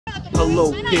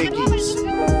Hello, piggies.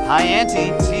 Hi,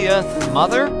 Auntie, Tia,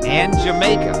 Mother, and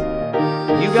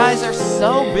Jamaica. You guys are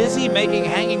so busy making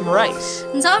hanging rice.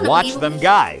 Watch them,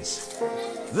 guys.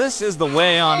 This is the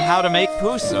way on how to make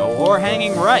puso or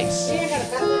hanging rice.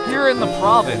 Here in the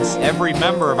province, every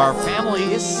member of our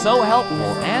family is so helpful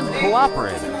and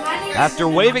cooperative. After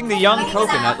waving the young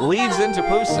coconut leaves into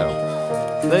puso,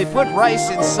 they put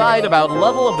rice inside about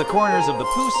level of the corners of the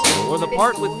puso or the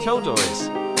part with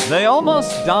totoys. They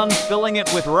almost done filling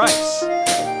it with rice.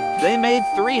 They made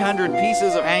 300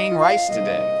 pieces of hanging rice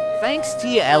today. Thanks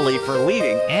Tia Ellie for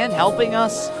leading and helping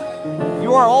us.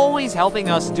 You are always helping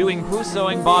us doing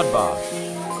pusoing bodbod.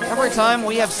 Every time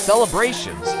we have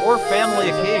celebrations or family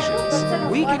occasions,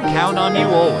 we can count on you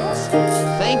always.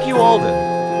 Thank you,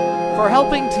 Alden, for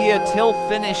helping Tia till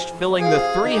finished filling the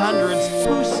 300s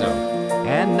puso.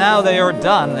 And now they are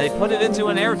done, they put it into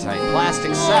an airtight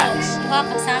plastic sacks.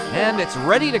 And it's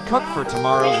ready to cook for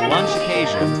tomorrow's lunch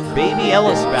occasion, Baby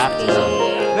Ella's baptism.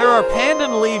 There are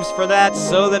pandan leaves for that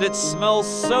so that it smells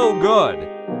so good.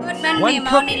 When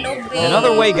cooking,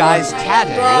 another way guys tate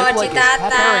look like it's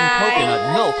preparing coconut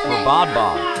milk for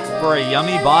bodbod. For a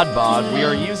yummy bodbod, we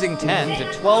are using 10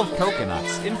 to 12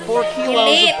 coconuts in 4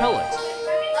 kilos of pellets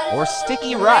or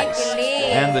sticky rice,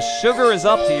 and the sugar is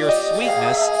up to your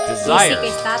sweetness desired.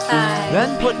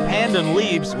 Then put pandan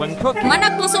leaves when cooking. While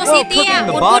cooking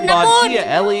the bodbod, Tia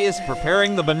Ellie is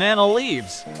preparing the banana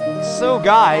leaves. So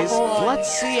guys,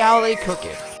 let's see how they cook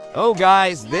it. Oh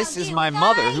guys, this is my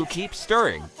mother who keeps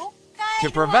stirring to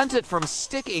prevent it from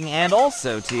sticking, and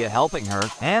also Tia helping her,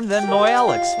 and then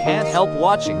Noelix can't help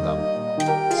watching them.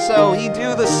 So he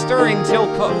do the stirring till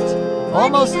cooked.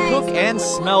 Almost cook and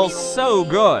smells so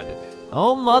good.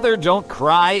 Oh mother, don't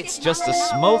cry, it's just a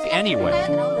smoke anyway.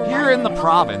 Here in the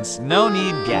province, no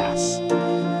need gas.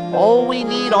 All we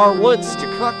need are woods to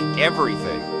cook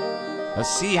everything.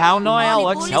 Let's see how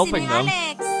Noelix helping them.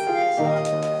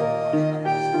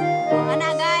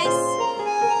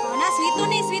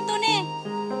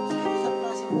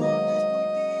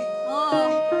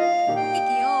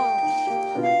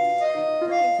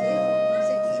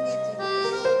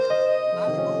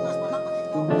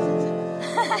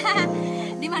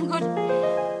 Di man good.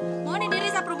 Mo ni diri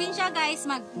sa probinsya guys,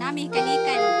 mag nami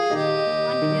kanikan.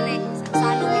 Ano diri sa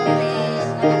salo mi diri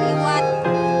naliwat.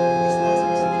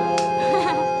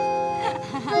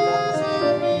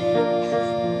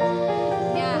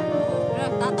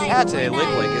 Ate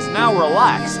Licklick is now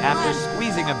relaxed after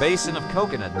squeezing a basin of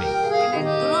coconut meat.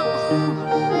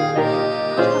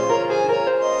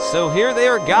 So here they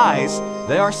are guys,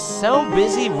 they are so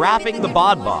busy wrapping the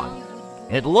bodbod.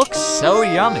 It looks so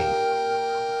yummy.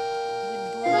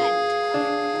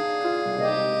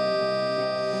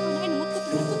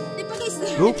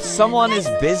 Oops, someone is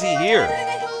busy here.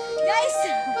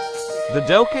 The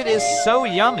dokit is so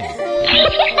yummy.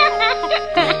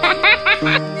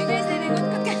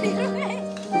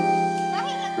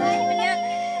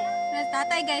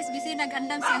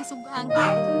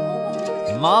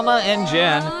 Mama and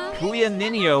Jen, Kuya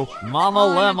Nino, Mama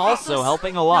Lem also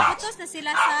helping a lot.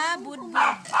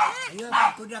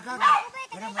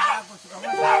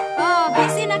 Oh,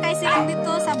 busy na kay sila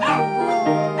dito sa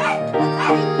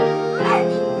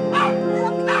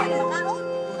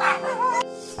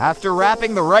After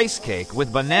wrapping the rice cake with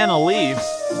banana leaves,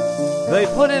 they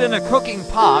put it in a cooking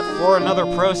pot for another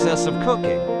process of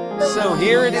cooking. So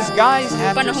here it is guys,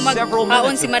 after several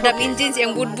minutes of cooking, Sis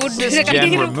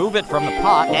Jen remove it from the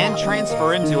pot and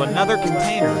transfer into another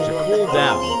container to cool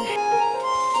down.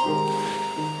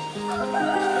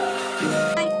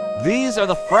 These are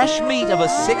the fresh meat of a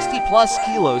 60+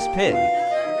 kilos pig.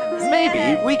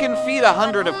 Maybe we can feed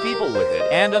 100 of people with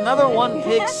it and another 1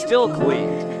 pig still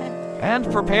cleaned. And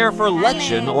prepare for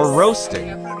lechon or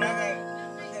roasting.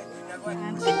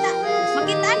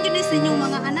 Makitaan gini sa inyong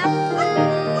mga anak.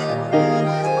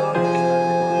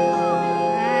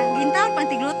 Gintaon pang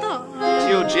tigluto.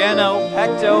 Giuliano,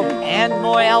 Hecto, and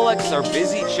Noelix are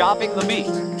busy chopping the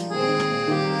meat.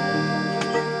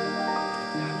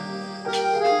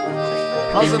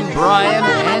 Cousin Brian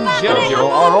and Jojo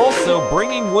are also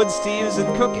bringing woods to use in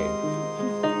cooking.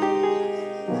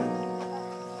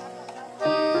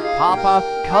 Papa,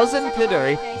 Cousin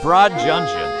Pideri, Broad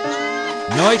Junction,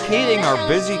 Noi Keating are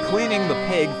busy cleaning the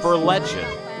pig for lechon.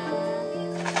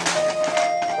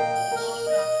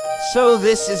 So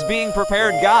this is being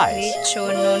prepared, guys. It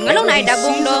will be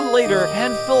seasoned later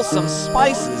and fill some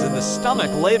spices in the stomach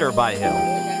later by him,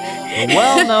 the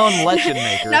well-known lechon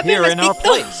maker here in our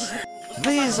place.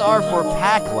 These are for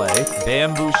pakle,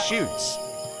 bamboo shoots.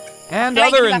 and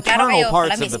other internal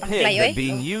parts of the pig that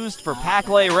being used for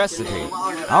paklay recipe.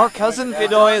 Our cousin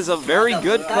Pidoy is a very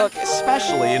good cook,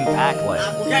 especially in paklay.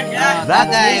 That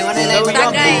tastes so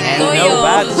yummy and no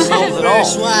bad smells at all.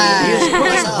 He is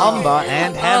cooking hamba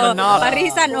and hananada.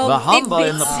 The hamba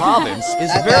in the province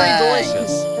is very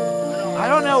delicious. I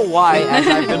don't know why, as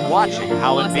I've been watching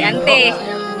how it being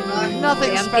cooked.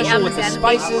 Nothing special with the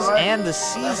spices and the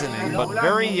seasoning, but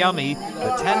very yummy,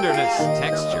 the tenderness,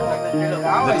 texture,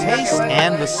 the taste,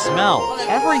 and the smell.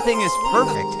 Everything is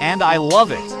perfect, and I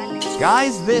love it.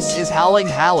 Guys, this is haling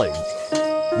haling,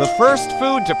 the first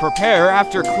food to prepare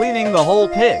after cleaning the whole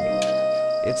pig.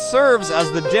 It serves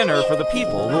as the dinner for the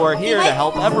people who are here to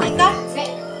help everything.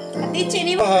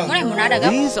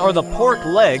 These are the pork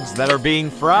legs that are being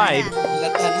fried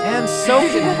and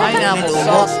soaked in pineapple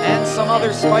sauce and some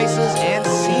other spices and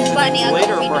seasonings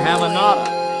later for hamanada.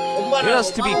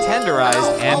 Just to be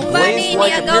tenderized and glazed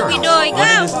like appearance when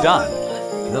it is done.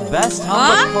 The best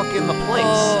hamba cook in the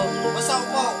place.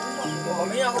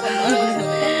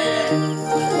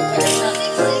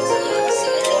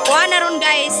 Kuha na ron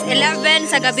guys, 11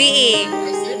 sa gabi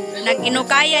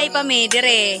Nag-inukayay pa mi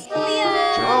dire.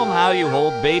 Jerome, how you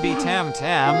hold baby Tam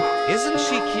Tam? Isn't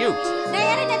she cute?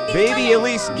 Baby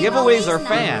Elise giveaways are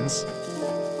fans.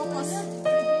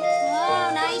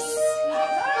 Oh, nice.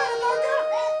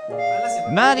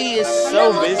 Maddie is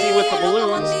so busy with the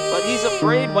balloons, but he's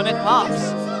afraid when it pops.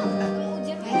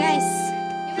 Guys,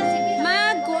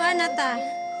 magkuha na ta.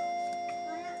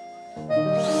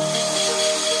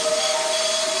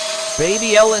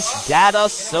 Baby Ellis,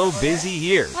 Dada's so busy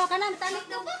here.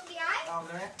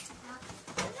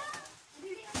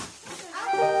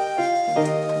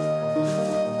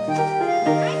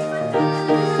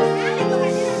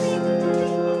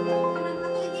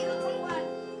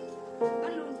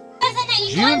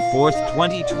 June 4th,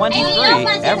 2023,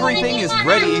 everything is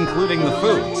ready, including the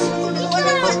foods.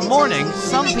 For morning,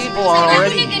 some people are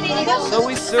already eating, so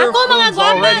we serve foods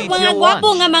already till lunch.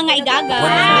 When the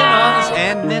ninongs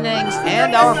and ninangs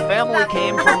and our family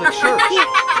came from the church,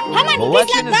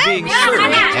 Election is being served,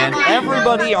 and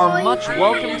everybody are much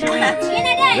welcome to eat.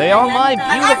 They are my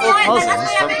beautiful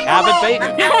cousins from Cabot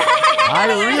Bacon. I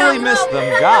really miss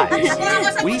them,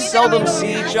 guys. We seldom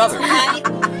see each other,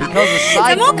 because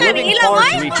aside from living far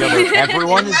to each other,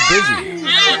 everyone is busy.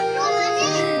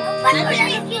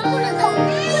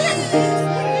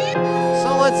 So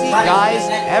let's eat, guys.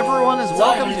 Everyone is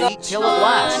welcome to eat till it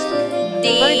lasts.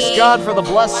 Thanks God for the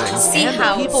blessings and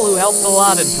the people who helped a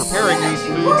lot in preparing these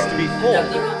foods to be full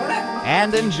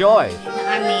and enjoy.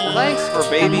 Thanks for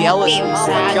baby Ellis,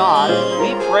 Papa God.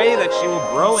 We pray that she will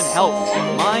grow in health,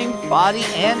 mind, body,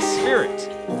 and spirit.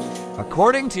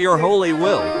 According to your holy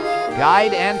will,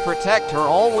 guide and protect her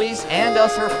always and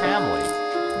us, her family,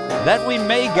 that we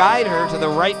may guide her to the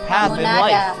right path in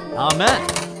life. Amen.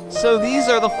 So these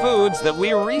are the foods that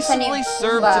we recently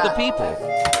served to the people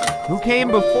who came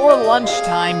before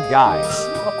lunchtime, guys.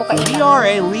 We are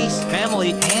a Elise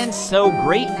family and so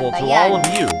grateful to all of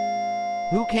you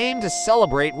who came to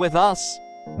celebrate with us.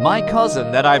 My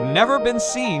cousin that I've never been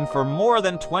seen for more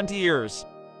than 20 years.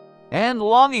 And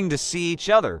longing to see each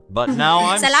other, but now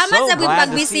I'm so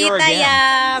glad to see her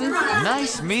again.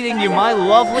 Nice meeting you, my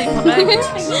lovely Pamangas.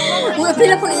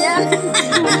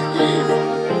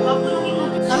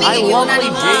 My lovely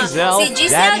Giselle,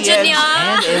 Daddy Ed,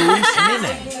 and Elise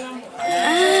Nene.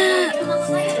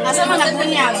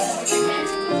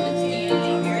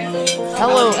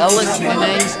 Hello, Ellis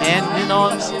Nenes and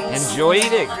Ninons. Enjoy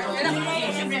eating.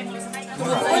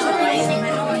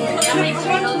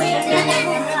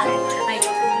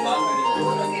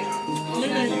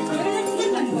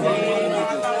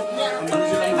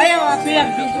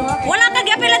 Wala ka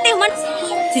gyapilati man.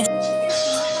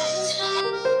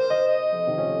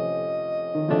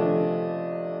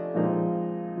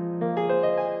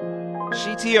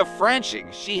 Tia Franching,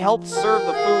 she helped serve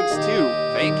the foods too.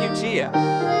 Thank you, Tia.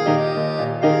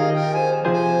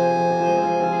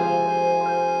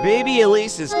 Baby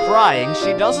Elise is crying.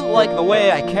 She doesn't like the way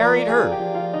I carried her.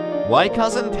 My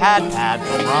cousin Pad Pad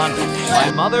from Rhonda, my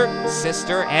mother,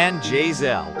 sister, and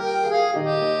Giselle.